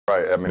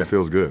Right. I mean, it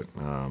feels good.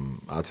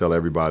 I tell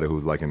everybody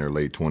who's like in their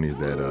late 20s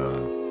that,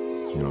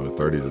 you know, the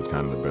 30s is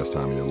kind of the best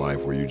time in your life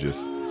where you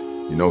just,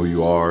 you know who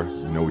you are,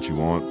 you know what you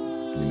want,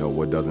 you know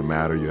what doesn't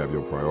matter, you have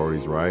your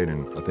priorities right.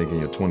 And I think in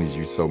your 20s,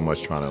 you're so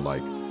much trying to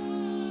like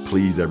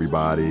please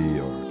everybody,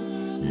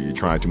 or you're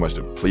trying too much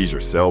to please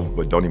yourself,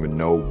 but don't even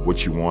know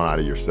what you want out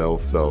of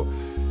yourself. So,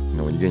 you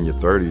know, when you get in your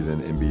 30s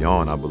and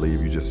beyond, I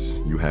believe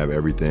you have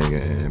everything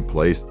in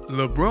place.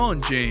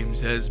 LeBron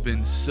James has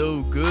been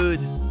so good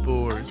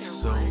for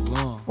so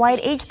long. Why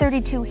at age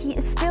 32, he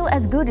is still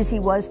as good as he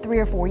was 3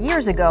 or 4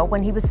 years ago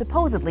when he was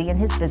supposedly in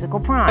his physical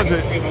prime.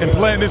 And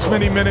playing this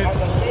many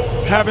minutes,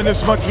 having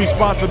this much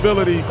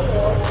responsibility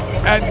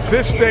at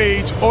this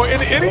stage or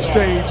in any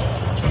stage,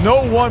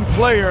 no one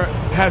player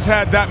has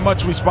had that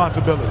much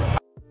responsibility.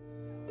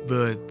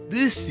 But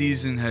this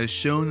season has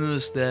shown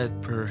us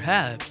that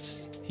perhaps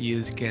he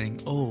is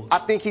getting old. I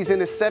think he's in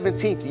his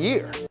 17th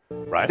year.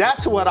 Right.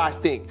 That's what I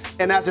think.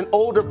 And as an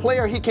older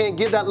player, he can't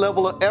give that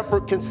level of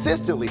effort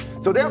consistently.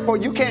 So therefore,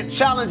 you can't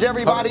challenge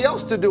everybody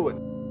else to do it.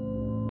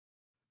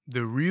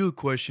 The real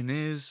question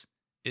is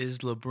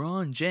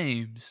LeBron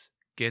James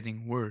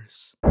getting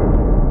worse?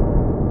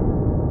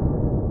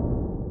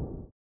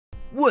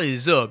 What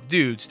is up,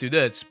 dudes,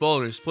 dudettes,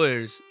 ballers,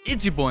 players?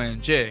 It's your boy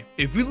MJ.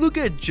 If we look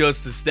at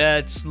just the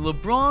stats,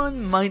 LeBron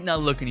might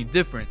not look any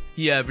different.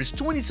 He averaged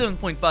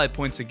 27.5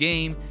 points a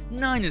game,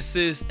 9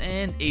 assists,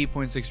 and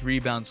 8.6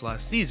 rebounds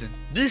last season.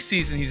 This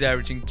season, he's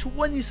averaging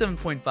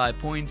 27.5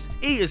 points,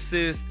 8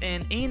 assists,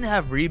 and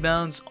 8.5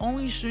 rebounds,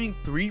 only shooting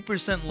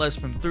 3% less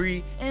from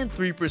 3 and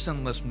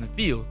 3% less from the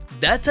field.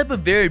 That type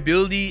of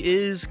variability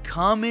is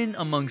common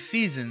among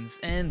seasons,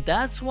 and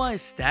that's why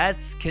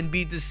stats can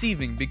be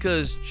deceiving,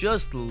 because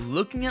just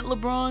looking at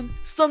LeBron,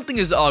 something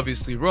is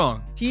obviously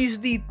wrong. He's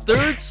the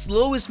 3rd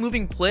slowest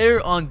moving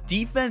player on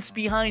defense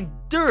behind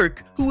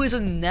Dirk, who is a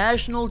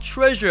national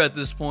treasure at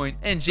this point,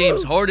 and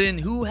James Harden,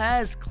 who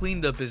has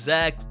cleaned up his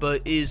act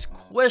but is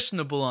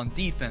questionable on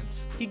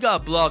defense. He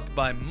got blocked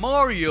by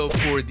Mario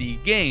for the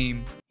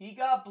game. He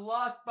got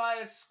blocked by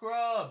a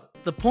scrub.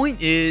 The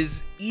point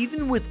is,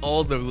 even with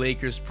all the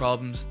Lakers'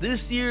 problems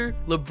this year,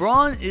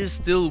 LeBron is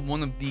still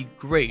one of the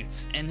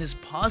greats, and his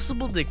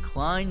possible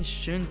decline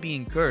shouldn't be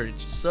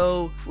encouraged.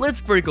 So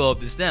let's break all of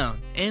this down.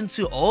 And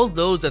to all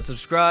those that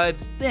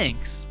subscribed,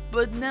 thanks.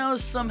 But now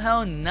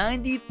somehow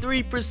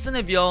 93%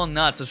 of y'all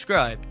not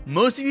subscribed.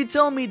 Most of you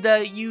tell me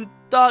that you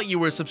thought you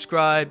were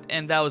subscribed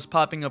and that was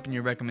popping up in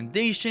your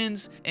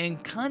recommendations,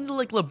 and kinda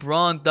like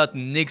LeBron thought the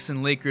Knicks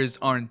and Lakers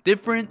aren't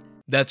different.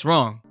 That's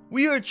wrong.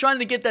 We are trying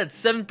to get that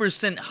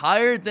 7%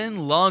 higher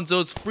than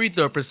Lonzo's free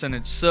throw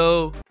percentage,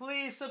 so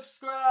please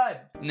subscribe.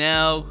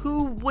 Now,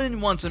 who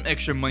wouldn't want some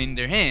extra money in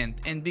their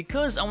hand? And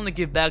because I want to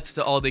give back to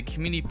the all-day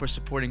community for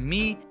supporting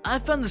me, I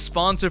found the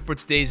sponsor for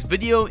today's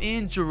video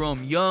in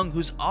Jerome Young,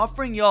 who's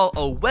offering y'all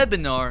a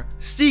webinar,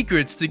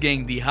 Secrets to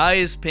Getting the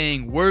Highest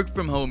Paying Work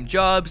From Home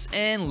Jobs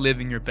and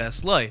Living Your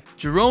Best Life.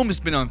 Jerome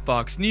has been on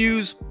Fox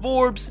News,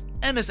 Forbes,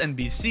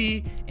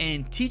 MSNBC,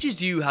 and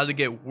teaches you how to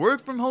get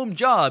work from home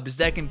jobs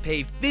that can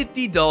pay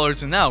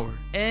 $50 an hour.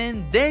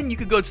 And then you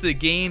could go to the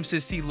games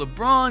to see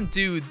LeBron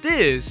do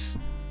this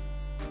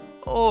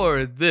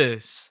or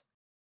this.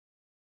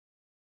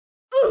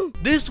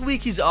 This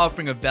week he's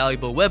offering a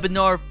valuable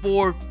webinar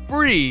for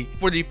free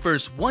for the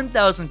first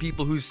 1,000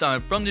 people who sign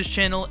up from this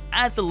channel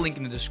at the link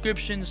in the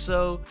description,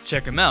 so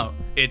check him out.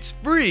 It's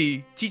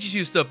free, teaches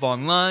you stuff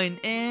online,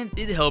 and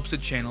it helps the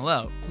channel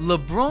out.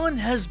 LeBron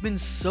has been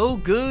so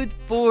good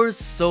for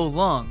so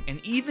long, and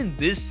even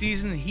this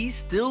season he's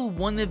still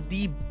one of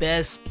the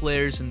best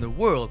players in the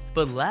world.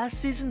 But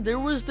last season there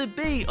was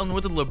debate on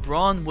whether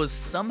LeBron was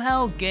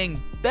somehow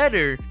getting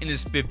better in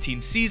his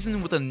 15th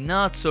season with a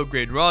not so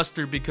great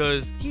roster,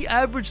 because he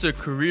averaged a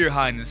career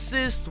high in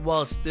assists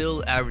while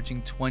still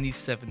averaging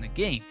 27 a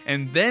game.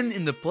 And then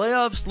in the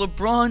playoffs,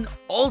 LeBron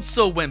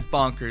also went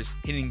bonkers,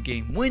 hitting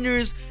game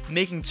winners,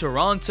 making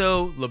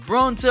Toronto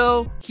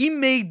LeBronto. He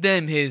made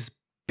them his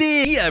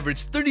big. He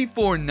averaged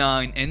 34,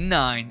 9, and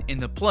 9 in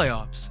the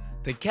playoffs.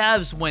 The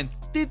Cavs went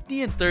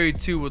 50 and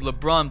 32 with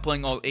LeBron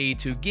playing all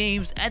 82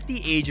 games at the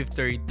age of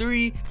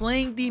 33,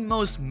 playing the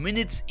most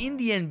minutes in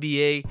the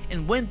NBA,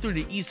 and went through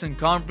the Eastern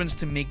Conference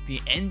to make the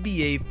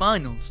NBA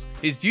Finals.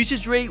 His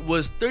usage rate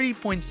was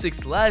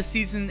 30.6 last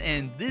season,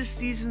 and this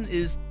season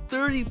is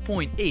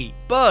 30.8.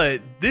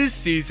 But this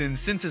season,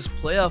 since his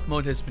playoff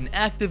mode has been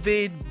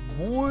activated,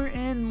 more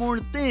and more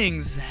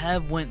things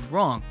have went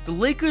wrong. The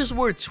Lakers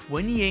were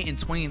 28 and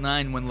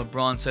 29 when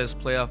LeBron says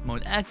playoff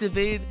mode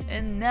activated,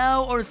 and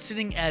now are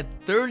sitting at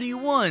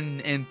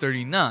 31 and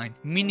 39,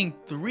 meaning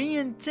 3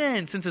 and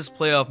 10 since his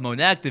playoff mode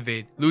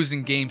activated,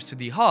 losing games to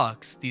the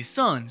Hawks, the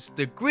Suns,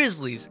 the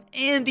Grizzlies,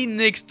 and the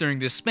Knicks during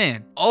this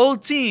span. All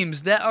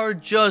teams that are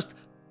just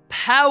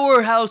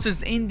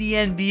powerhouses in the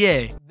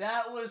NBA.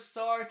 That was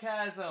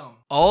sarcasm.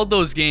 All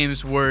those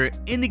games were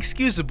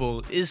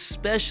inexcusable,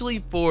 especially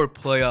for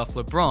playoff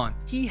LeBron.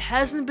 He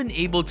hasn't been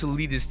able to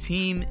lead his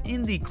team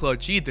in the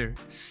clutch either.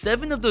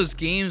 7 of those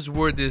games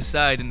were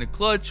decided in the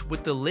clutch,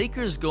 with the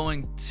Lakers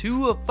going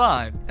 2 of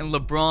 5 and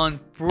LeBron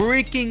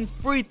breaking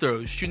free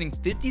throws, shooting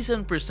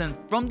 57%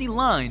 from the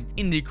line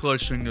in the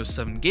clutch during those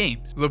 7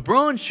 games.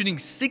 LeBron shooting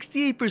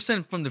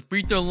 68% from the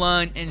free throw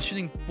line and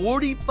shooting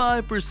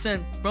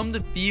 45% from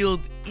the field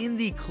in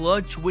the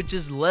clutch, which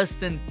is less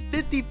than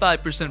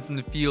 55% from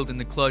the field in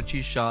the clutch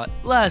he shot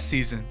last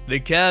season. The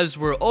Cavs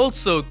were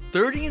also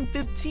 30 and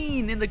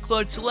 15 in the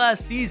clutch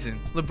last season.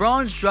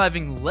 LeBron's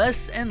driving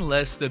less and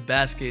less to the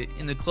basket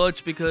in the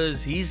clutch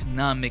because he's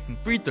not making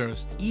free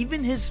throws.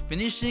 Even his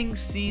finishing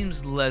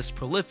seems less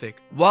prolific.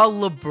 While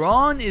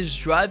LeBron is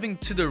driving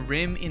to the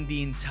rim in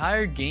the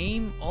entire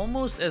game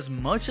almost as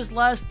much as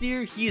last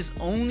year, he is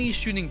only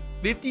shooting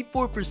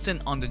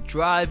 54% on the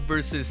drive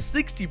versus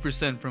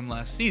 60% from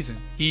last season.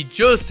 He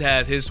just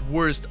had his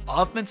worst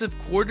offensive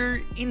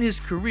quarter in his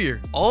career.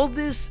 All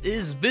this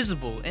is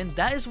visible, and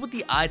that is what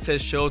the eye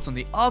test shows on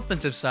the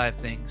offensive side of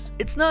things.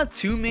 It's not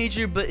too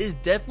major, but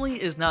it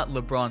definitely is not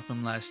LeBron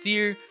from last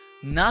year.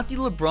 Not the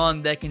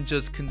LeBron that can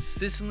just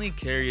consistently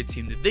carry a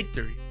team to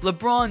victory.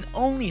 LeBron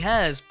only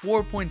has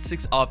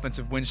 4.6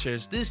 offensive win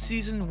shares this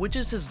season, which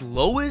is his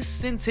lowest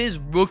since his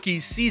rookie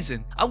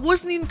season. I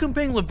wasn't even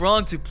comparing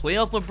LeBron to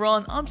playoff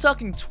LeBron, I'm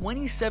talking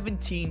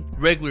 2017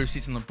 regular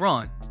season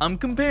LeBron. I'm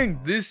comparing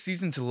this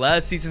season to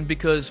last season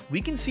because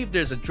we can see if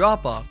there's a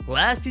drop off.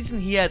 Last season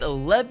he had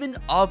 11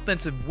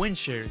 offensive win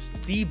shares.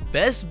 The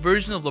best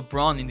version of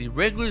LeBron in the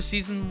regular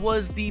season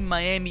was the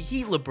Miami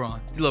Heat LeBron,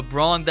 the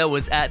LeBron that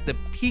was at the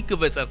peak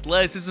of its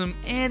athleticism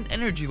and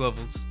energy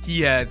levels.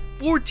 He had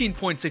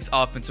 14.6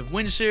 offensive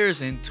win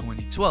shares in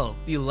 2012.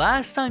 The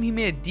last time he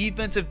made a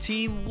defensive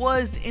team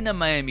was in a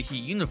Miami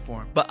Heat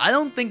uniform. But I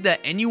don't think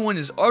that anyone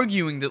is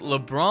arguing that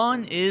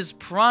LeBron is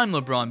prime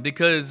LeBron,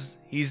 because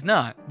he's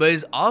not. But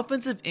his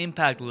offensive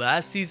impact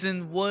last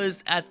season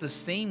was at the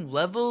same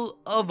level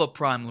of a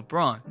prime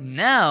LeBron.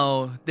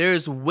 Now,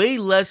 there's way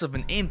less of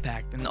an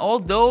impact, and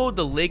although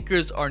the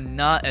Lakers are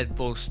not at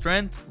full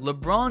strength,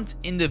 LeBron's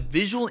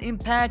individual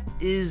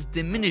impact is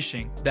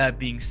diminishing. That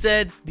being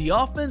said, the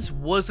offense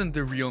wasn't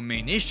the real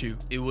main issue.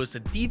 It was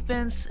the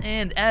defense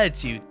and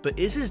attitude. But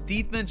is his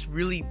defense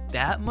really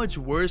that much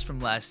worse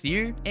from last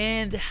year?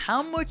 And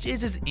how much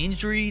is his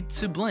injury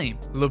to blame?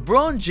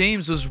 LeBron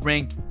James was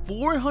ranked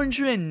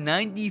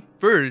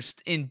 491st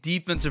in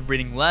defensive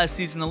rating last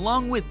season,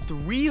 along with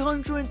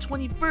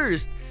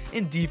 321st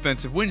in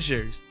defensive win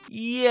shares.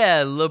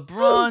 Yeah,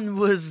 LeBron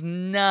was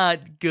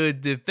not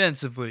good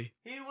defensively.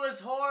 He was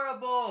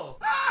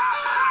horrible.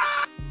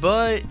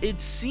 But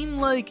it seemed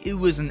like it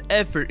was an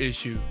effort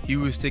issue. He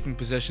was taking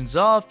possessions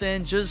off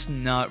and just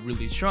not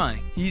really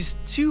trying. He's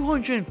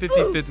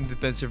 255th in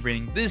defensive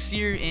rating this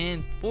year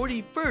and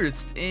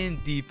 41st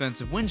in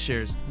defensive win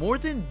shares, more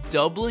than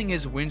doubling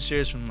his win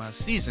shares from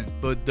last season.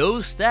 But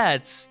those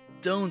stats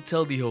don't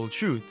tell the whole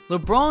truth.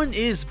 LeBron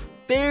is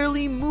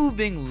barely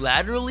moving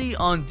laterally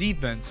on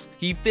defense.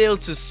 He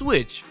failed to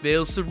switch,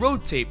 fails to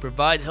rotate,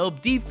 provide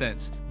help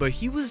defense, but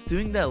he was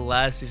doing that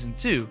last season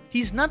too.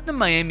 He's not the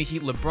Miami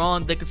Heat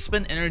LeBron that could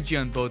spend energy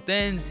on both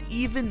ends,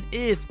 even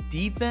if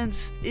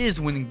defense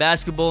is winning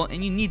basketball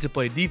and you need to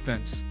play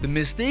defense. The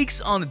mistakes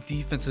on the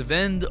defensive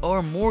end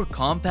are more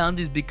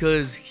compounded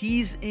because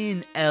he's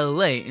in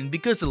LA, and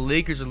because the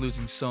Lakers are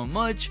losing so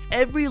much,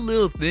 every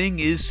little thing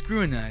is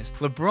scrutinized.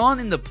 LeBron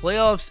in the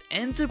playoffs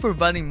ends up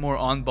providing more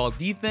on-ball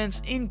defense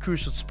in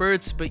crucial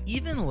spurts, but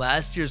even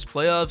last year's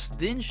playoffs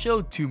didn't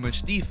show too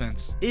much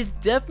defense. It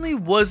definitely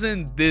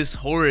wasn't this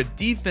horrid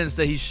defense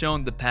that he's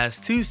shown the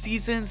past 2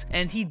 seasons,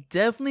 and he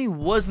definitely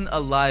wasn't a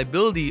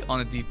liability on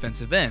the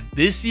defensive end.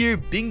 This year,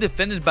 being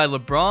defended by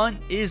LeBron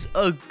is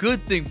a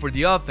good thing for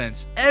the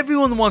offense.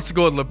 Everyone wants to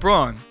go at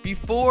LeBron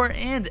before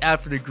and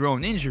after the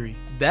groin injury.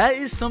 That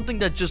is something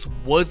that just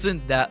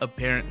wasn't that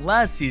apparent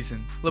last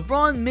season.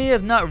 LeBron may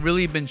have not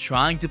really been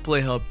trying to play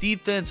help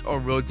defense or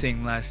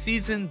rotating last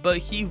season, but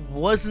he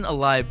wasn't a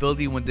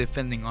liability when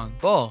defending on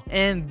ball.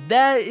 And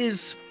that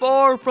is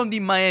far from the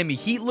Miami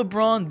Heat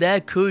LeBron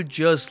that could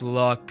just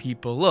lock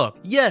people up.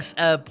 Yes,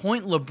 at a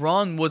point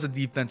LeBron was a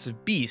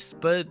defensive beast,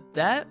 but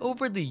that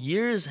over the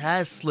years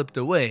has slipped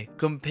away.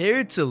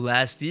 Compared to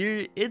last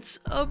year, it's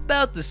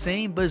about the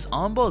same, but his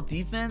on-ball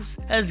defense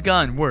has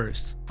gotten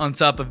worse. On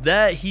top of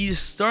that, he's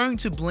starting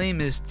to blame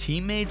his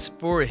teammates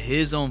for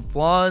his own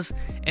flaws,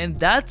 and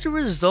that's a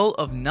result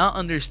of not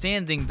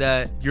understanding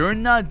that you're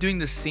not doing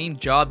the same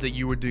job that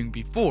you were doing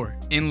before.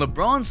 In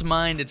LeBron's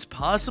mind, it's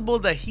possible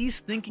that he's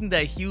thinking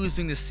that he was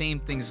doing the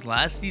same things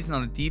last season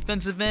on the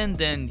defensive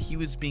end and he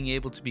was being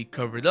able to be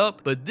covered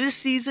up, but this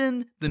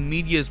season, the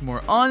media is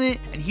more on it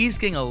and he's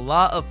getting a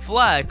lot of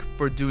flack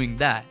for doing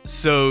that.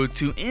 So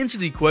to answer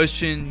the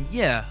question,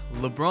 yeah,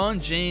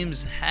 LeBron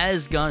James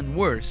has gotten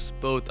worse,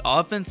 both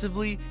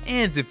offensively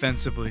and defensively.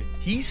 offensively.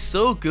 He's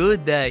so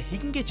good that he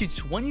can get you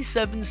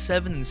 27,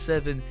 7, and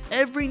 7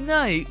 every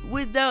night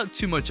without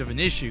too much of an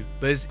issue,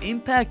 but his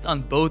impact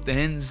on both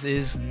ends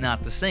is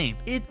not the same.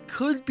 It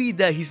could be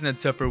that he's in a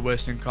tougher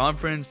Western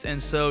Conference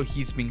and so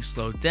he's being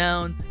slowed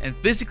down, and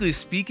physically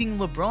speaking,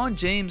 LeBron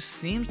James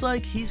seems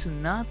like he's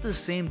not the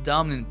same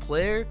dominant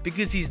player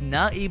because he's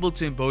not able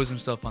to impose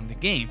himself on the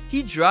game.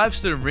 He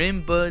drives to the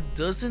rim but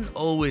doesn't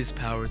always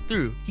power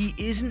through. He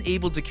isn't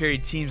able to carry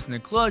teams in the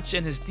clutch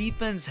and his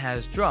defense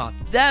has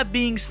dropped. That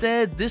being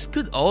said, this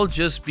could all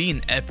just be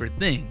an effort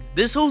thing.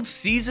 This whole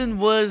season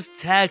was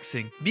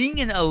taxing. Being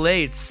in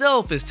LA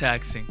itself is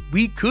taxing.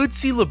 We could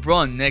see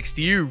LeBron next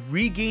year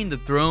regain the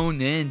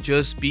throne and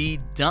just be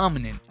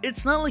dominant.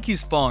 It's not like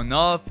he's fallen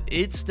off,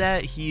 it's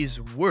that he's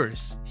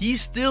worse. He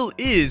still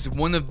is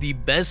one of the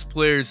best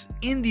players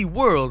in the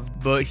world,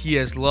 but he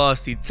has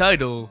lost the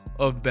title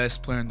of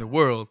best player in the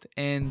world,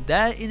 and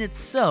that in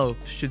itself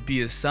should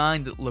be a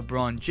sign that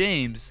LeBron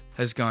James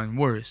has gotten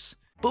worse.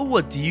 But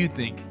what do you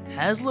think?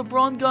 Has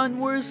LeBron gotten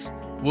worse?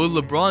 Will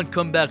LeBron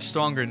come back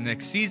stronger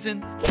next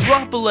season?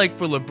 Drop a like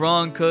for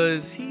LeBron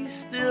cause he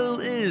still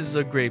is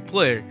a great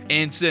player.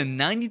 And to the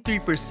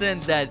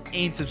 93% that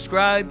ain't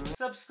subscribed,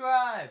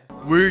 subscribe!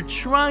 We're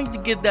trying to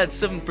get that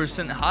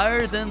 7%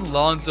 higher than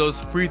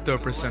Lonzo's free throw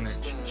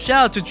percentage.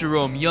 Shout out to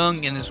Jerome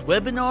Young and his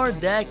webinar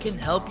that can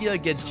help you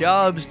get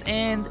jobs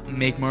and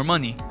make more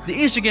money. The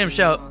Instagram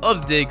shout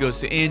of the day goes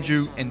to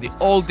Andrew, and the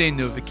all-day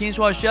notifications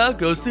watch shout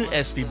goes to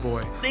SV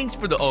Boy. Thanks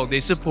for the all-day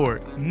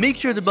support. Make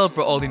sure to bell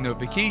for all-day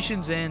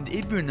notifications, and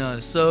if you're not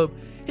a sub,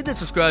 hit that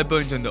subscribe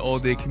button to join the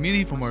all-day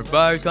community for more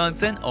fire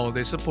content,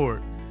 all-day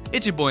support.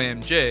 It's your boy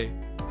MJ.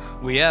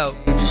 We out.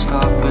 Just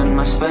hop in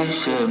my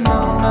spaceship,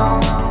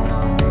 no.